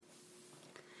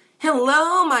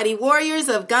Hello, mighty warriors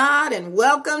of God, and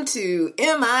welcome to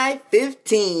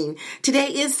MI15. Today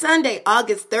is Sunday,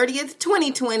 August 30th,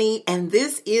 2020, and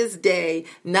this is day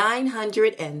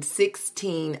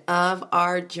 916 of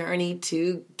our journey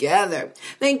together.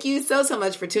 Thank you so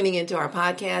much for tuning into our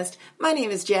podcast. My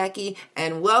name is Jackie,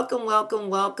 and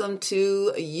welcome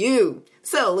to you.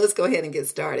 So let's go ahead and get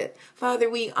started.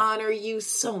 Father, we honor you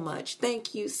so much.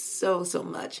 Thank you so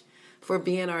much for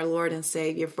being our Lord and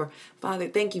Savior. Father,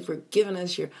 thank you for giving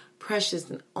us your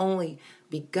precious and only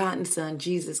begotten Son,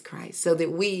 Jesus Christ, so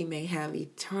that we may have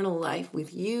eternal life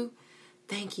with you.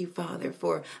 Thank you, Father,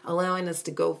 for allowing us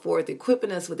to go forth,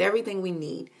 equipping us with everything we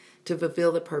need to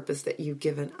fulfill the purpose that you've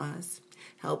given us.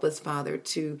 Help us, Father,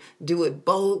 to do it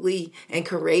boldly and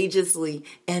courageously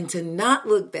and to not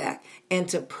look back and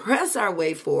to press our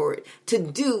way forward to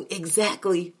do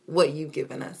exactly what you've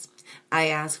given us. I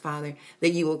ask, Father,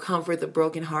 that you will comfort the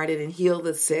brokenhearted and heal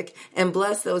the sick and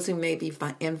bless those who may be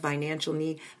in financial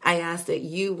need. I ask that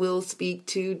you will speak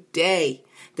today,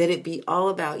 that it be all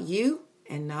about you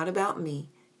and not about me.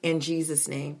 In Jesus'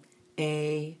 name,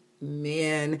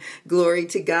 amen. Glory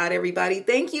to God, everybody.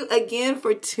 Thank you again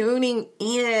for tuning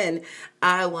in.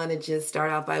 I want to just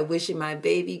start off by wishing my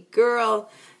baby girl,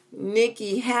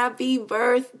 Nikki, happy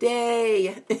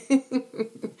birthday.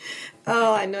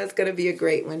 Oh, I know it's going to be a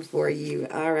great one for you.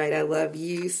 All right, I love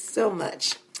you so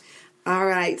much. All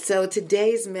right, so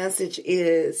today's message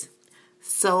is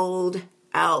sold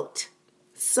out.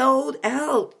 Sold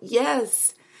out.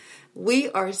 Yes, we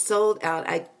are sold out.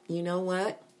 You know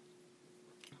what?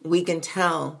 We can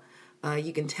tell.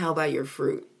 You can tell by your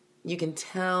fruit. You can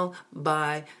tell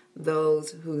by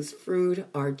those whose fruit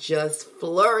are just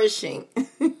flourishing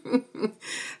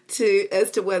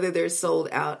as to whether they're sold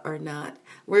out or not.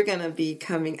 We're going to be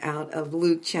coming out of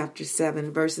Luke chapter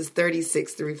 7, verses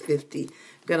 36 through 50. We're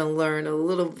going to learn a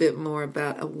little bit more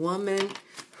about a woman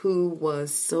who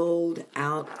was sold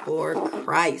out for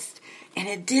Christ. And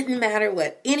it didn't matter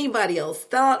what anybody else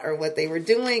thought or what they were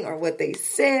doing or what they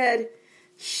said.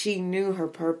 She knew her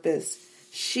purpose.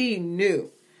 She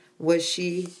knew what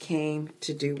she came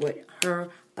to do, what her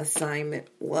assignment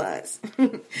was.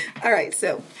 All right,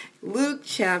 so Luke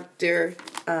chapter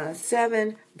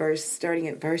 7, starting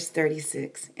at verse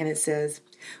 36, and it says,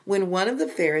 when one of the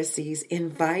Pharisees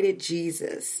invited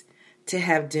Jesus to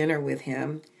have dinner with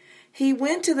him, he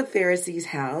went to the Pharisee's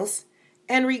house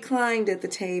and reclined at the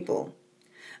table.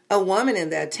 A woman in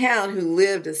that town who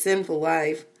lived a sinful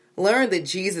life learned that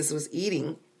Jesus was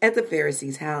eating at the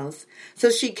Pharisee's house. So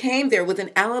she came there with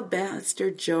an alabaster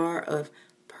jar of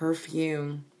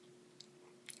perfume.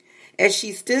 As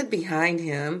she stood behind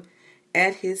him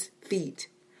at his feet,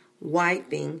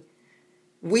 weeping,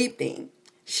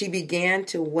 she began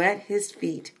to wet his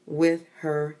feet with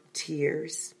her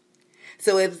tears.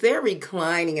 So as they're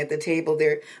reclining at the table,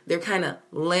 they're kind of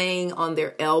laying on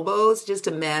their elbows. Just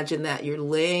imagine that you're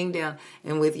laying down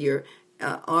and with your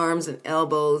arms and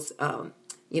elbows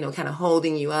kind of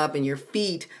holding you up, and your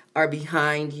feet are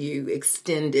behind you,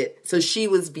 extended. So she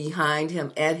was behind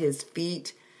him at his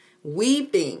feet,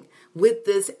 weeping with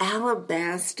this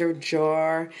alabaster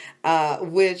jar,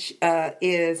 which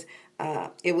is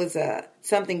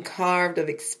something carved of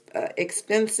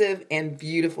expensive and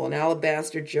beautiful. And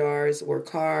alabaster jars were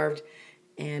carved,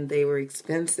 and they were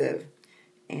expensive.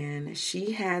 And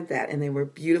she had that, and they were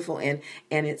beautiful. And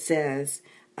it says,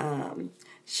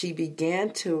 she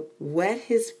began to wet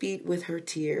his feet with her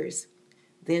tears.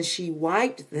 Then she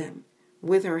wiped them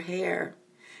with her hair,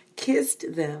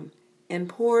 kissed them, and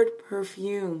poured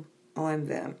perfume on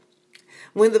them.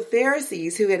 When the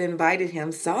Pharisees who had invited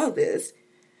him saw this,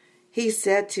 he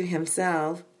said to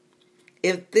himself,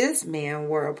 if this man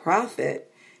were a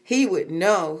prophet, he would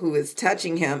know who is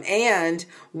touching him and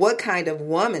what kind of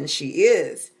woman she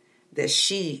is, that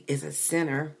she is a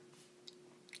sinner.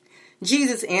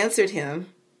 Jesus answered him,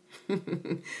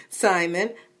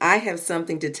 Simon, I have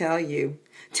something to tell you.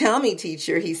 Tell me,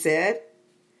 teacher, he said.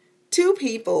 2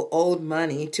 people owed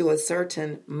money to a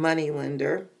certain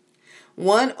moneylender.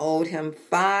 One owed him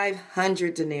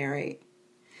 500 denarii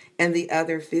and the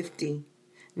other 50.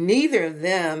 Neither of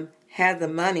them had the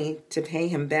money to pay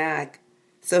him back,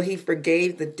 so he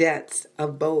forgave the debts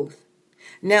of both.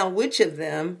 Now, which of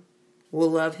them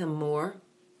will love him more?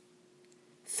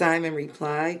 Simon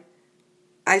replied,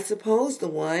 I suppose the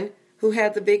one who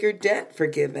had the bigger debt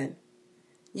forgiven.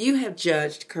 You have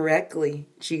judged correctly,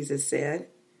 Jesus said.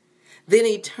 Then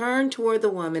he turned toward the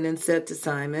woman and said to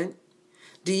Simon,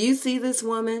 do you see this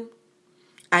woman?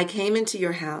 I came into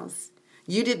your house.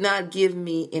 You did not give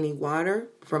me any water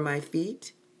for my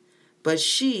feet, but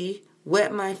she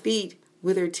wet my feet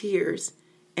with her tears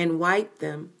and wiped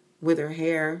them with her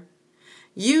hair.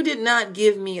 You did not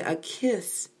give me a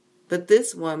kiss, but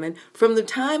this woman, from the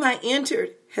time I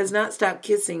entered, has not stopped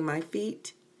kissing my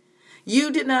feet.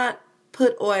 You did not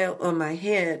put oil on my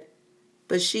head,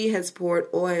 but she has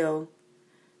poured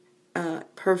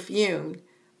perfume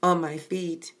on my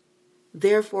feet.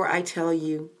 Therefore, I tell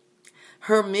you,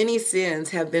 her many sins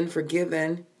have been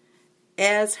forgiven,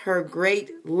 as her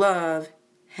great love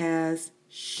has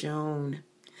shown.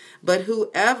 But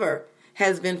whoever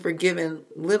has been forgiven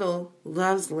little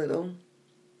loves little.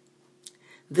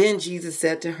 Then Jesus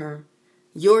said to her,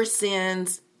 your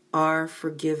sins are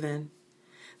forgiven.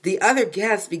 The other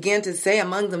guests began to say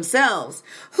among themselves,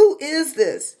 who is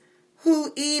this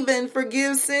who even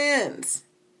forgives sins?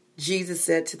 Jesus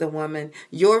said to the woman,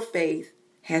 your faith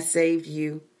has saved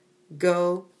you.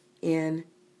 Go in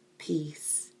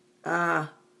peace. I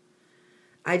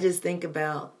just think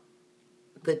about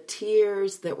the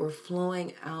tears that were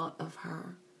flowing out of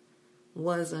her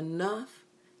was enough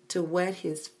to wet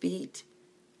his feet.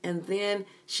 And then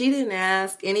she didn't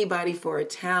ask anybody for a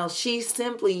towel. She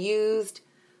simply used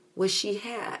what she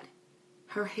had,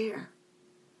 her hair.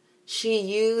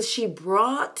 She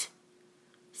brought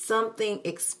something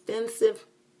expensive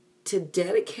to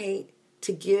dedicate,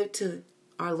 to give to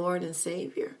our Lord and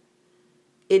Savior.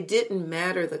 It didn't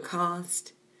matter the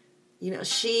cost.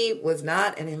 She was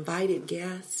not an invited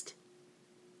guest,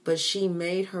 but she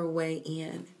made her way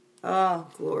in. Oh,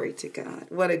 glory to God.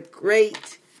 What a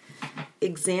great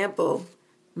example.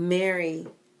 Mary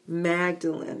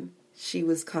Magdalene, she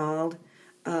was called,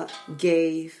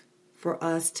 gave for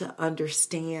us to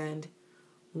understand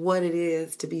what it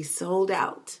is to be sold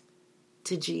out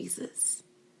to Jesus.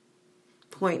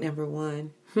 Point number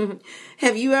 1.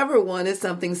 Have you ever wanted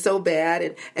something so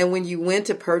bad and when you went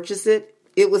to purchase it,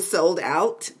 it was sold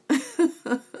out?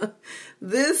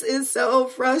 This is so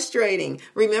frustrating.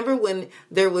 Remember when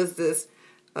there was this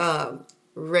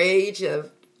rage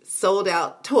of sold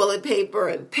out toilet paper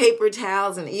and paper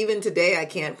towels, and even today I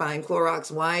can't find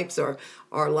Clorox wipes or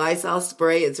Lysol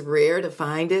spray. It's rare to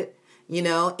find it,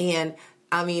 and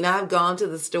I mean, I've gone to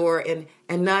the store and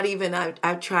not even,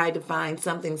 I've tried to find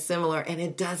something similar and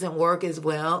it doesn't work as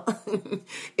well.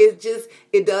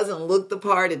 It doesn't look the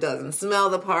part. It doesn't smell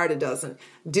the part. It doesn't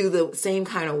do the same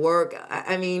kind of work.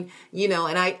 I mean,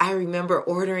 and I remember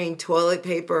ordering toilet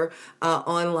paper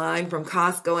online from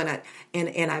Costco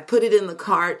and I put it in the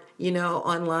cart,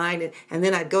 online and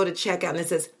then I'd go to checkout and it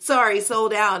says, sorry,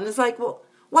 sold out. And it's like, well,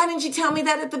 why didn't you tell me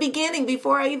that at the beginning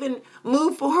before I even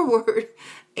move forward?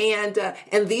 And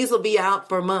these will be out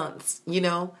for months,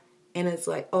 and it's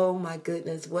like, oh my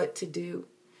goodness, what to do?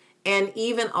 And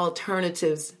even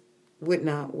alternatives would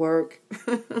not work.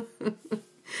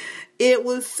 It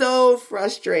was so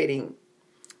frustrating.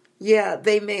 Yeah,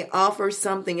 they may offer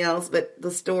something else, but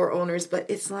the store owners, but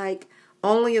it's like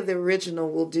only the original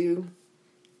will do.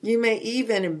 You may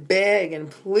even beg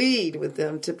and plead with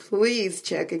them to please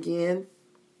check again.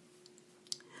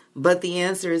 But the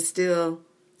answer is still,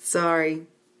 sorry,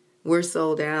 we're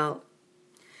sold out.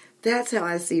 That's how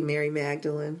I see Mary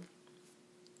Magdalene.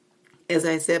 As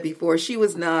I said before, she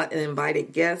was not an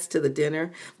invited guest to the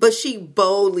dinner, but she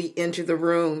boldly entered the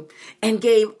room and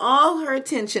gave all her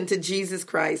attention to Jesus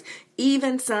Christ.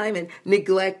 Even Simon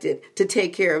neglected to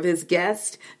take care of his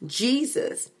guest.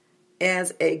 Jesus,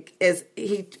 as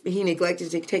he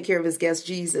neglected to take care of his guest,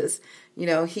 Jesus,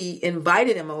 he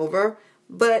invited him over,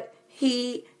 but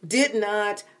he did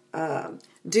not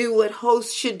do what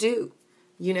hosts should do,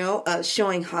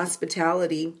 showing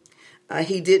hospitality.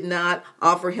 He did not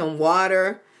offer him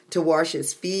water to wash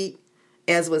his feet,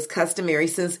 as was customary,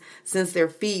 since their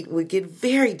feet would get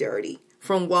very dirty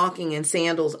from walking in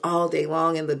sandals all day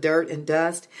long in the dirt and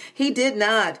dust. He did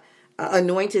not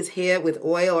anoint his head with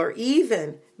oil or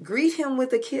even greet him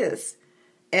with a kiss,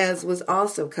 as was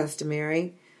also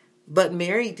customary. But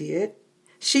Mary did.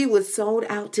 She was sold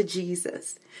out to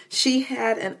Jesus. She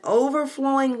had an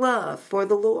overflowing love for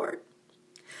the Lord.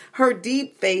 Her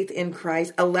deep faith in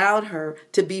Christ allowed her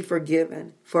to be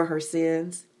forgiven for her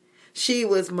sins. She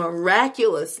was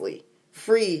miraculously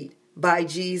freed by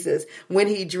Jesus when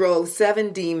he drove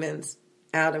 7 demons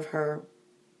out of her.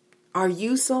 Are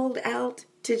you sold out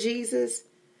to Jesus?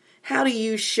 How do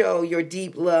you show your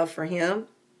deep love for him?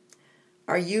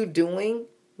 Are you doing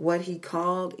what he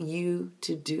called you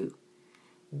to do?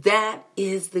 That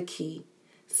is the key.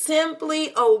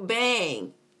 Simply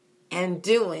obeying and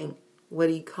doing what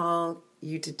he called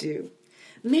you to do.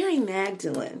 Mary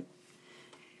Magdalene.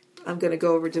 I'm going to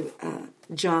go over to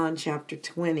John chapter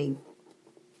 20.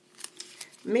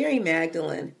 Mary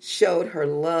Magdalene showed her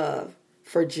love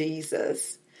for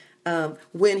Jesus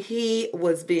when he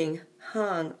was being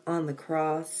hung on the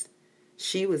cross.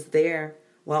 She was there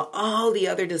while all the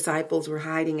other disciples were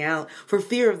hiding out for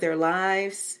fear of their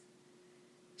lives.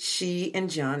 She and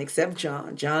John, except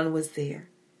John was there.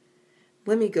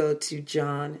 Let me go to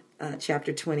John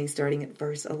chapter 20, starting at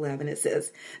verse 11. It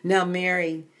says, "Now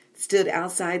Mary stood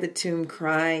outside the tomb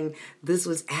crying." This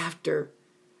was after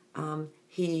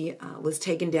he was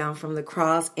taken down from the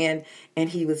cross and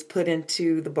he was put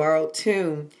into the borrowed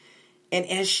tomb. And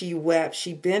as she wept,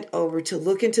 she bent over to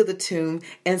look into the tomb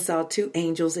and saw two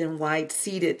angels in white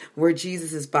seated where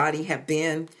Jesus' body had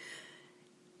been,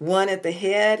 one at the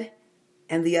head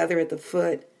and the other at the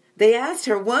foot. They asked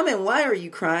her, "Woman, why are you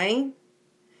crying?"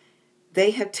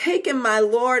 "They have taken my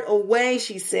Lord away,"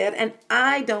 she said, "and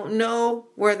I don't know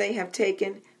where they have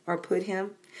taken or put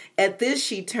him." At this,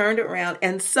 she turned around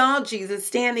and saw Jesus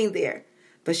standing there,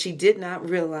 but she did not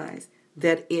realize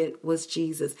that it was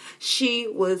Jesus. She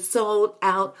was sold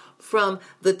out from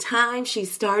the time she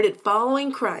started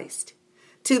following Christ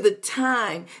to the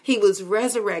time he was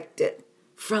resurrected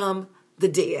from the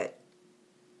dead.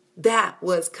 That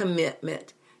was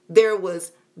commitment. There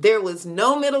was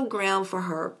no middle ground for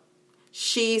her.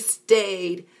 She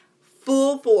stayed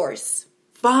full force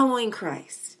following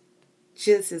Christ,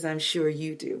 just as I'm sure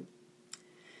you do.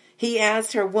 He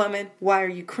asked her, "Woman, why are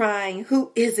you crying?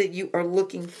 Who is it you are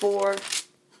looking for?"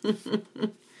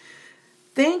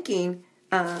 Thinking,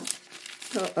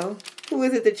 who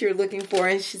is it that you're looking for?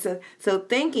 And she said,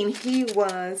 thinking he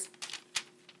was,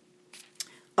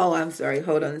 I'm sorry,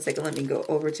 hold on a second. Let me go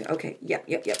over to, okay.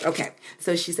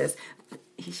 So she says,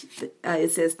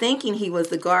 it says, thinking he was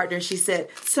the gardener, she said,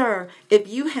 "Sir, if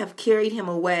you have carried him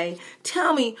away,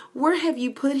 tell me, where have you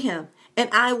put him?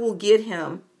 And I will get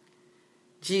him."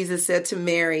 Jesus said to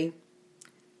Mary.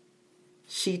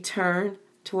 She turned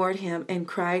toward him and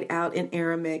cried out in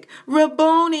Aramaic,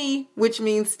 "Rabboni," which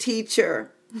means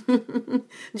teacher.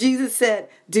 Jesus said,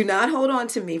 "Do not hold on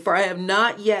to me, for I have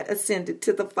not yet ascended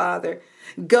to the Father.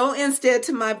 Go instead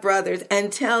to my brothers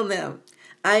and tell them,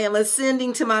 I am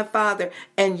ascending to my Father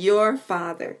and your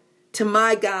Father, to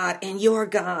my God and your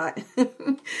God."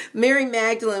 Mary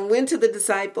Magdalene went to the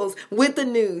disciples with the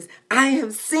news, "I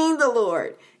have seen the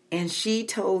Lord." And she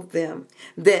told them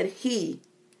that he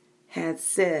had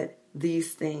said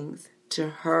these things to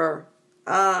her.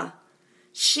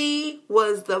 She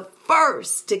was the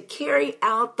first to carry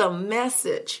out the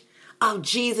message of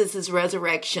Jesus'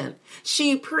 resurrection.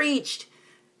 She preached.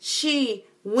 She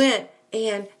went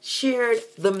and shared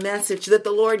the message that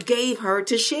the Lord gave her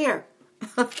to share.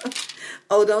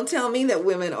 Don't tell me that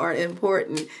women aren't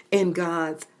important in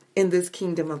this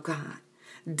kingdom of God.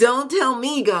 Don't tell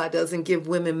me God doesn't give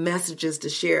women messages to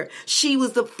share. She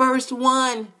was the first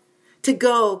one to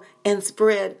go and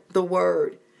spread the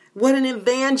word. What an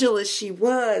evangelist she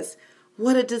was.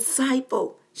 What a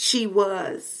disciple she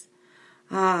was.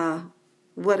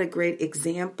 What a great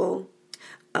example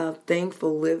of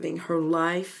thankful living. Her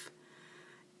life,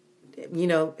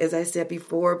 as I said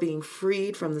before, being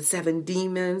freed from the 7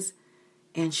 demons,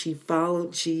 and she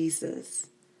followed Jesus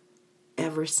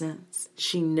ever since.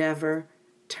 She never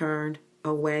turned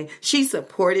away. She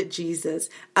supported Jesus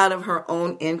out of her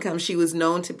own income. She was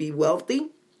known to be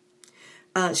wealthy.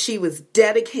 She was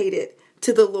dedicated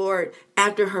to the Lord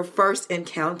after her first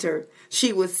encounter.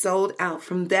 She was sold out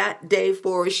from that day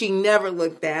forward. She never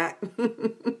looked back.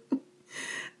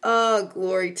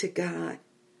 Glory to God.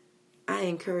 I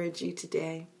encourage you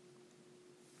today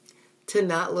to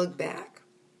not look back,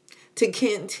 to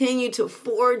continue to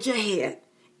forge ahead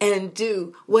and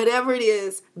do whatever it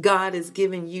is God has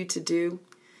given you to do.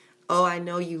 I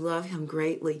know you love him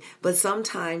greatly, but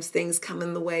sometimes things come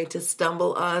in the way to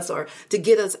stumble us or to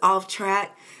get us off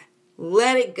track.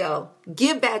 Let it go.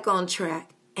 Get back on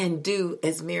track and do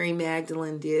as Mary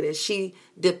Magdalene did, as she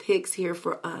depicts here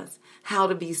for us, how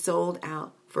to be sold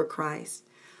out for Christ.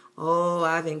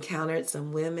 I've encountered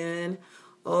some women,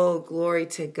 glory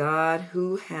to God,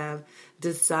 who have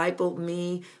discipled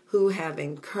me, who have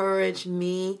encouraged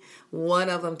me. One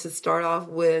of them to start off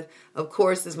with, of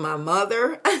course, is my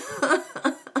mother.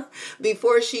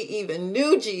 Before she even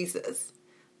knew Jesus.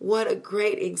 What a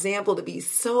great example to be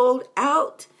sold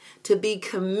out, to be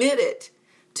committed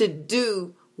to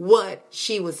do what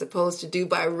she was supposed to do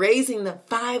by raising the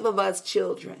 5 of us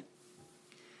children.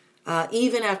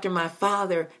 Even after my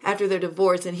father, after their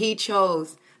divorce, and he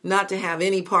chose not to have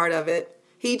any part of it.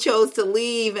 He chose to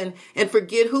leave and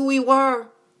forget who we were.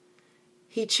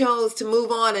 He chose to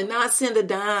move on and not send a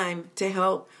dime to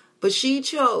help. But she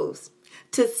chose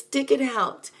to stick it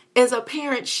out as a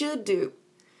parent should do.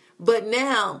 But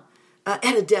now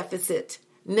at a deficit,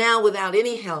 now without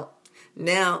any help,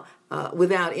 now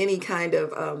without any kind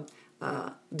of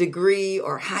degree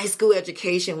or high school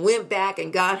education, went back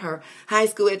and got her high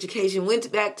school education,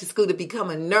 went back to school to become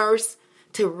a nurse,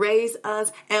 to raise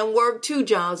us, and worked 2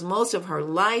 jobs most of her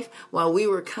life while we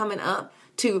were coming up,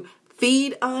 to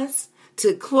feed us,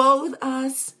 to clothe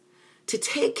us, to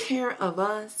take care of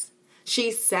us.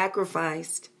 She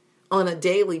sacrificed on a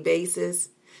daily basis.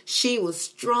 She was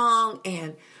strong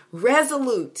and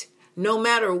resolute. No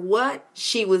matter what,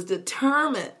 she was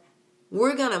determined.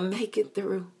 We're going to make it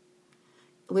through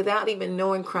without even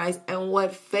knowing Christ and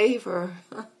what favor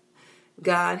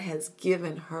God has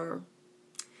given her.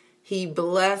 He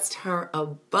blessed her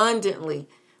abundantly.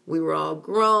 We were all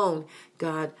grown.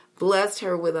 God blessed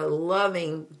her with a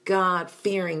loving,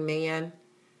 God-fearing man.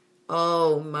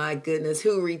 Oh my goodness,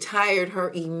 who retired her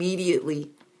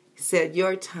immediately. Said,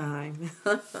 your time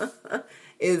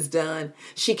is done.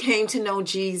 She came to know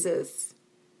Jesus.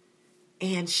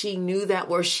 And she knew that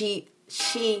word. She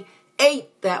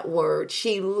ate that word.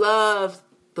 She loved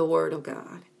the word of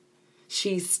God.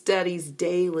 She studies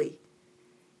daily.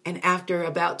 And after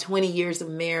about 20 years of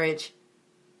marriage,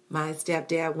 my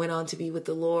stepdad went on to be with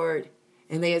the Lord.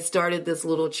 And they had started this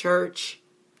little church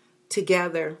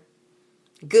together.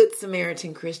 Good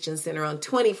Samaritan Christian Center on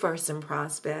 21st and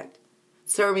Prospect.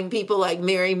 Serving people like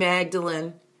Mary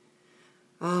Magdalene.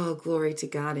 Oh, glory to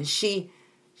God. And she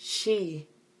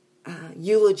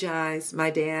eulogized my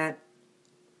dad.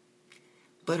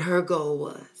 But her goal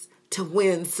was to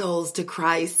win souls to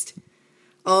Christ.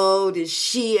 Oh, did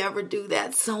she ever do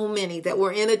that? So many that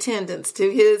were in attendance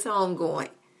to his homegoing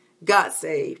got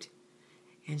saved.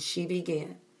 And she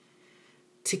began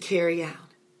to carry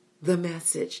out the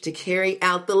message, to carry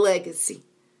out the legacy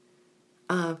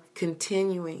of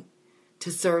continuing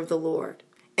to serve the Lord.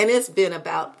 And it's been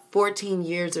about 14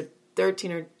 years or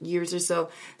 13 years or so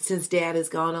since Dad has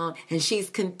gone on. And she's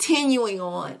continuing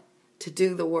on to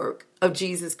do the work of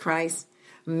Jesus Christ,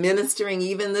 ministering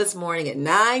even this morning at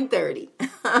 9:30,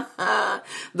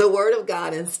 the Word of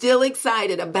God, and still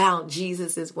excited about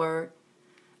Jesus' Word.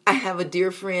 I have a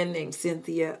dear friend named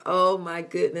Cynthia. Oh my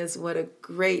goodness, what a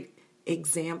great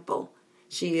example.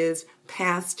 She is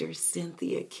Pastor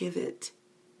Cynthia Kivett.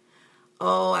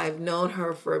 Oh, I've known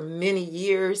her for many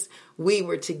years. We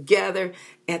were together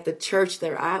at the church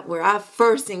where I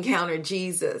first encountered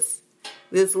Jesus.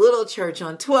 This little church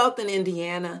on 12th in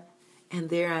Indiana. And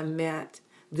there I met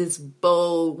this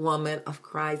bold woman of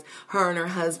Christ, her and her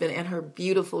husband and her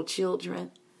beautiful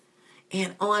children,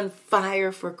 and on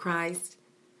fire for Christ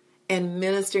and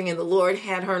ministering. And the Lord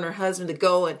had her and her husband to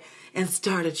go and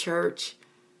start a church.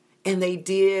 And they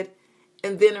did.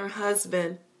 And then her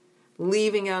husband,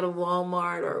 leaving out of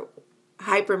Walmart or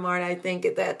Hypermart, I think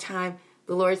at that time,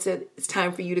 the Lord said, it's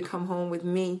time for you to come home with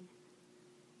me.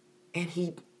 And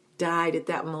he died at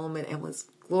that moment and was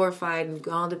glorified and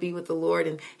gone to be with the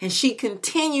Lord. And she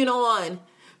continued on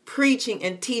preaching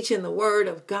and teaching the word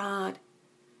of God.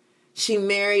 She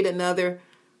married another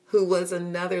who was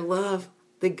another love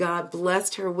that God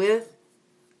blessed her with.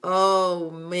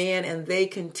 Oh man, and they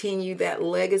continue that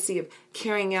legacy of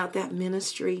carrying out that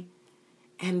ministry.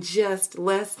 And just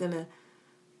less than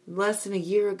a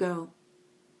year ago,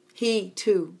 he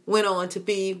too went on to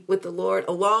be with the Lord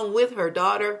along with her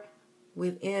daughter.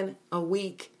 Within a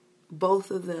week,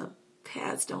 both of them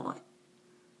passed on.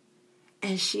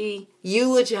 And she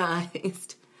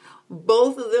eulogized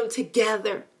both of them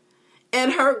together.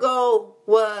 And her goal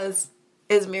was,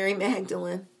 as Mary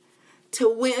Magdalene, to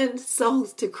win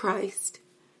souls to Christ.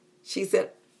 She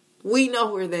said, we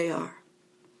know where they are.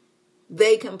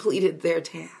 They completed their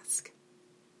task.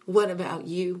 What about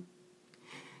you?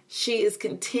 She is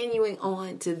continuing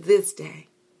on to this day,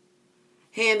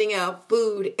 handing out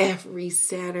food every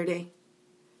Saturday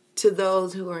to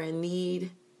those who are in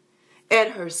need.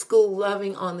 At her school,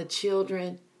 loving on the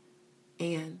children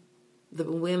and the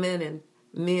women and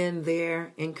men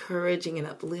there, encouraging and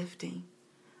uplifting.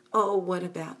 Oh, what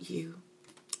about you?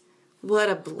 What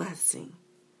a blessing.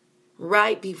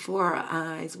 Right before our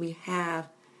eyes, we have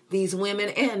these women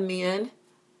and men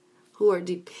who are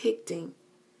depicting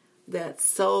that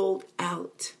sold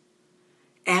out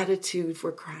attitude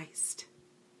for Christ.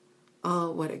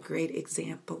 Oh, what a great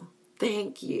example.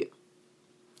 Thank you.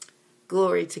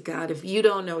 Glory to God. If you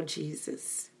don't know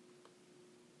Jesus,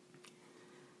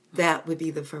 that would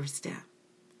be the first step.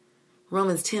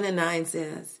 Romans 10:9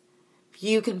 says, if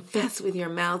you confess with your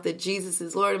mouth that Jesus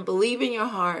is Lord and believe in your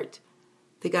heart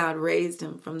that God raised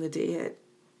him from the dead,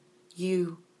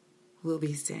 you will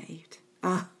be saved.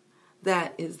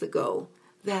 That is the goal.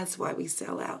 That's why we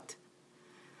sell out.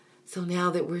 So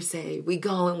now that we're saved, we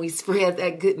go and we spread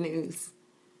that good news,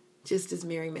 just as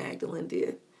Mary Magdalene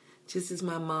did, just as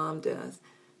my mom does,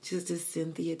 just as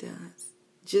Cynthia does,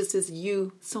 just as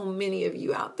you, so many of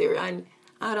you out there. I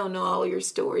don't know all your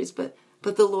stories, but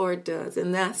the Lord does,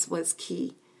 and that's what's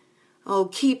key. Oh,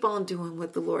 keep on doing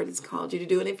what the Lord has called you to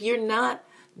do. And if you're not,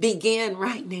 begin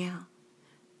right now.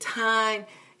 Time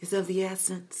is of the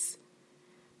essence.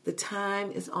 The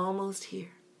time is almost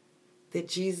here that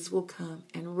Jesus will come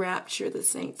and rapture the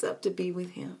saints up to be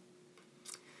with him.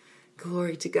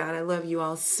 Glory to God. I love you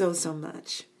all so, so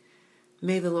much.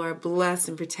 May the Lord bless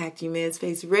and protect you. May his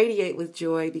face radiate with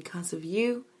joy because of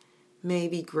you. May he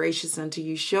be gracious unto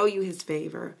you, show you his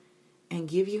favor, and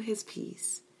give you his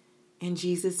peace. In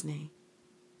Jesus' name,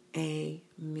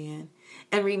 amen.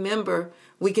 And remember,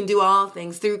 we can do all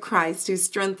things through Christ who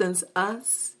strengthens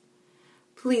us.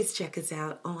 Please check us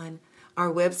out on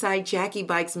our website,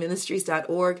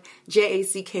 JackieBikesMinistries.org,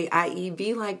 JACKIE,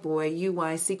 B like boy,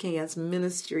 UYCKS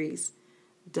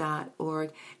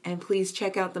Ministries.org. And please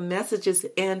check out the messages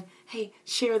and, hey,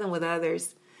 share them with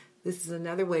others. This is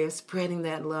another way of spreading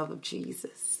that love of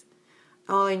Jesus.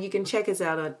 Oh, and you can check us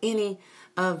out on any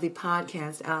of the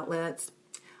podcast outlets.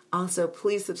 Also,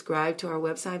 please subscribe to our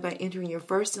website by entering your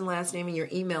first and last name and your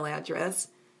email address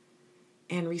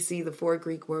and receive the 4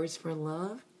 Greek words for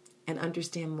love and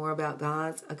understand more about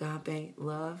God's agape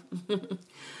love.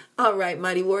 All right,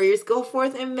 mighty warriors, go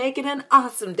forth and make it an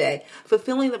awesome day,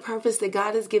 fulfilling the purpose that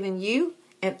God has given you,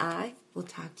 and I will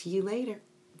talk to you later.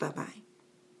 Bye-bye.